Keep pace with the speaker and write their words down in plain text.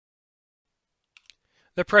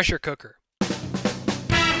The pressure cooker.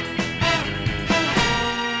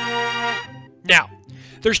 Now,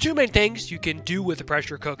 there's two main things you can do with a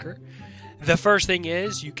pressure cooker. The first thing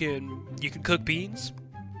is you can cook beans.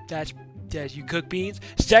 That's you cook beans.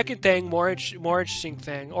 Second thing, more interesting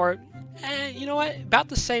thing, or you know what? About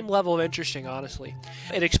the same level of interesting, honestly.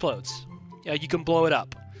 It explodes. You can blow it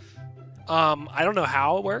up. I don't know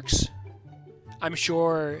how it works. I'm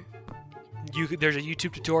sure there's a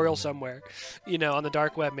YouTube tutorial somewhere, on the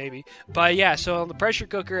dark web maybe. But yeah, so on the pressure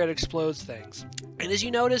cooker, it explodes things. And as you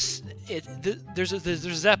notice, there's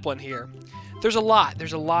a Zeppelin here. There's a lot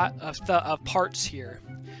of parts here.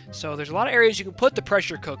 So there's a lot of areas you can put the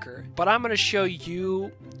pressure cooker. But I'm going to show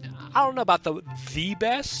you, I don't know about the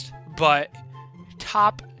best, but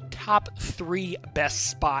top 3 best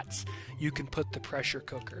spots you can put the pressure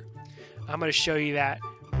cooker. I'm going to show you that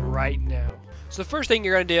right now. So the first thing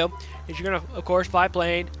you're going to do is you're going to, of course, fly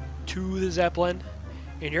plane to the Zeppelin.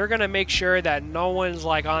 And you're going to make sure that no one's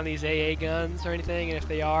like on these AA guns or anything. And if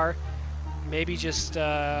they are, maybe just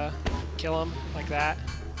kill them like that.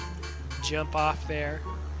 Jump off there.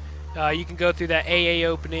 You can go through that AA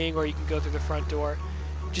opening or you can go through the front door.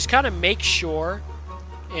 Just kind of make sure,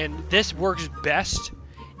 and this works best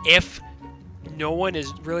if no one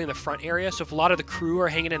is really in the front area. So if a lot of the crew are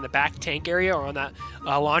hanging in the back tank area or on that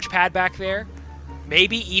launch pad back there,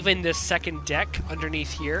 maybe even this second deck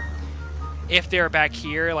underneath here, if they're back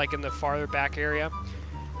here, like in the farther back area,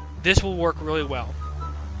 this will work really well.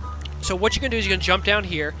 So what you're going to do is you're going to jump down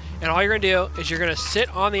here, and all you're going to do is you're going to sit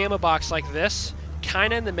on the ammo box like this,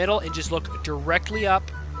 kind of in the middle, and just look directly up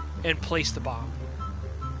and place the bomb.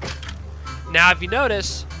 Now, if you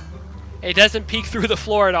notice, it doesn't peek through the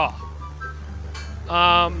floor at all.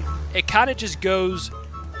 It kind of just goes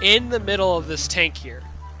in the middle of this tank here.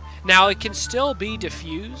 Now, it can still be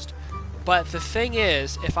diffused, but the thing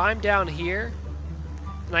is, if I'm down here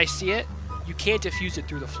and I see it, you can't diffuse it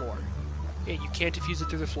through the floor. You can't diffuse it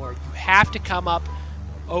through the floor. You have to come up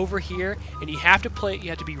over here, and you have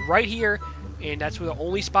to be right here, and that's the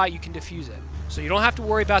only spot you can diffuse it. So you don't have to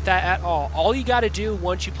worry about that at all. All you got to do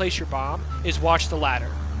once you place your bomb is watch the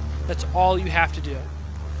ladder. That's all you have to do.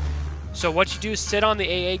 So what you do is sit on the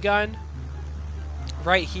AA gun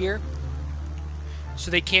right here, so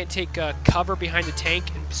they can't take cover behind the tank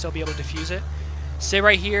and still be able to defuse it. Sit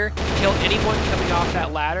right here, kill anyone coming off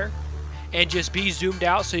that ladder, and just be zoomed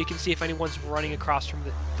out so you can see if anyone's running across from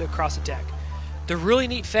across the deck. The really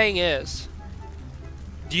neat thing is,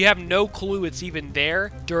 you have no clue it's even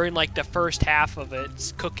there during like the first half of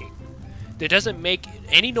its cooking. It doesn't make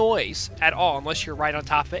any noise at all unless you're right on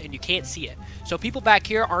top of it and you can't see it. So people back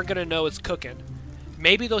here aren't going to know it's cooking.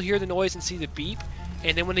 Maybe they'll hear the noise and see the beep,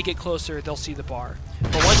 and then when they get closer, they'll see the bar.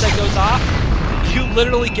 But once that goes off, you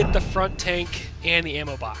literally get the front tank and the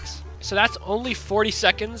ammo box. So that's only 40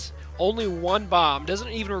 seconds, only one bomb, doesn't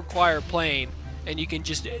even require a plane, and you can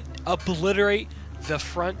just obliterate the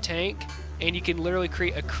front tank, and you can literally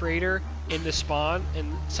create a crater in the spawn,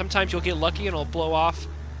 and sometimes you'll get lucky and it'll blow off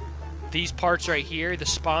these parts right here, the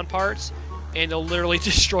spawn parts, and they'll literally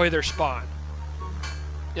destroy their spawn.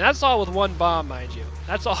 And that's all with one bomb, mind you.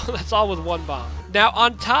 That's all with one bomb. Now,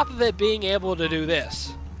 on top of it being able to do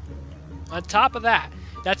this, on top of that,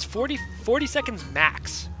 that's 40 seconds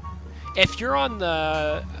max. If you're on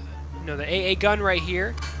the the AA gun right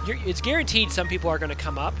here, it's guaranteed some people are going to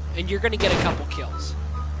come up, and you're going to get a couple kills.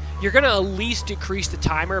 You're going to at least decrease the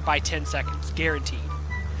timer by 10 seconds, guaranteed.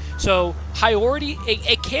 So, Priority,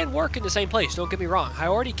 it can work in the same place, don't get me wrong.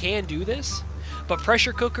 Priority can do this, but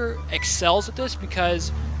Pressure Cooker excels at this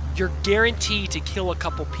because you're guaranteed to kill a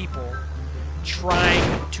couple people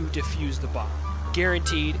trying to defuse the bomb.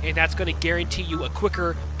 Guaranteed, and that's going to guarantee you a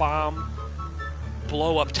quicker bomb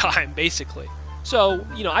blow-up time, basically. So,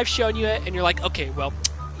 I've shown you it, and you're like, okay, well,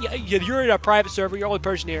 yeah, you're in a private server, you're the only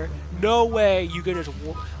person here. No way you can just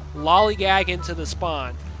lollygag into the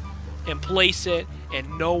spawn and place it,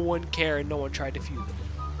 and no one cared, no one tried to defuse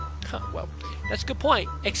it. Well, that's a good point,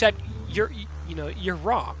 except you're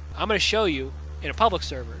wrong. I'm going to show you in a public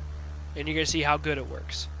server, and you're going to see how good it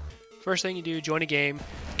works. First thing you do, join a game,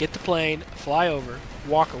 get the plane, fly over,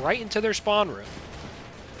 walk right into their spawn room.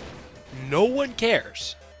 No one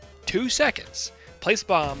cares. 2 seconds. Place a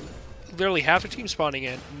bomb. Literally half the team spawning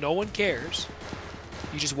in. No one cares.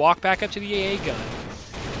 You just walk back up to the AA gun,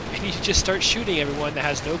 and you just start shooting everyone that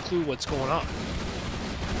has no clue what's going on.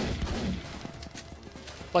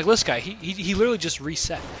 Like this guy, he literally just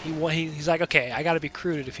reset. He's like, okay, I got to be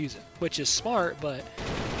crew to defuse it, which is smart, but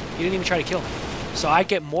he didn't even try to kill me. So I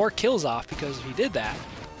get more kills off because he did that,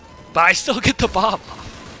 but I still get the bomb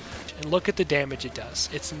off. And look at the damage it does.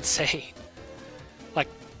 It's insane. Like,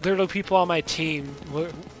 literally people on my team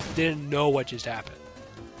didn't know what just happened.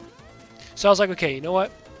 So I was like, okay, you know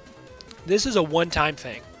what? This is a one-time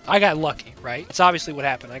thing. I got lucky, right? It's obviously what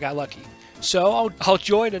happened. I got lucky. So I'll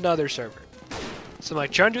join another server. So I'm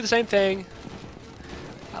like trying to do the same thing.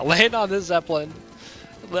 I land on this Zeppelin.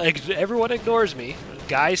 Like, everyone ignores me.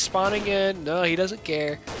 Guy's spawning in. No, he doesn't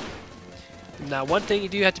care. Now, one thing you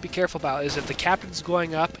do have to be careful about is if the captain's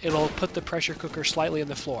going up, it'll put the pressure cooker slightly on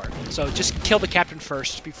the floor. So just kill the captain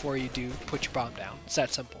first before you do put your bomb down. It's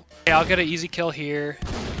that simple. Okay, I'll get an easy kill here.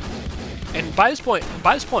 And by this point,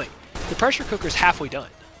 the pressure cooker's halfway done.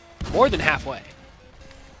 More than halfway.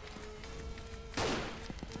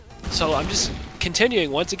 So I'm just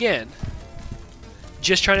continuing once again.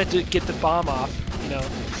 Just trying to get the bomb off, you know.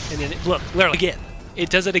 And then, look, literally again. It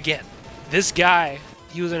does it again. This guy,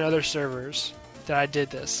 he was in other servers that I did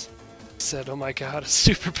this. He said, oh my god, it's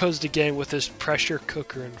superposed again with this pressure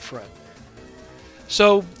cooker in front.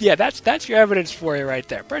 So, yeah, that's your evidence for you right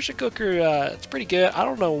there. Pressure cooker, it's pretty good. I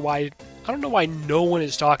don't know why no one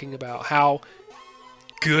is talking about how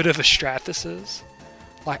good of a strat this is.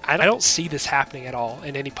 Like, I don't see this happening at all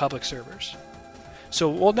in any public servers. So,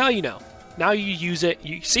 well, now you know. Now you use it.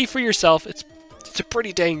 You see for yourself. It's a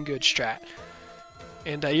pretty dang good strat,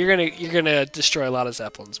 and you're gonna destroy a lot of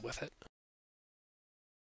Zeppelins with it.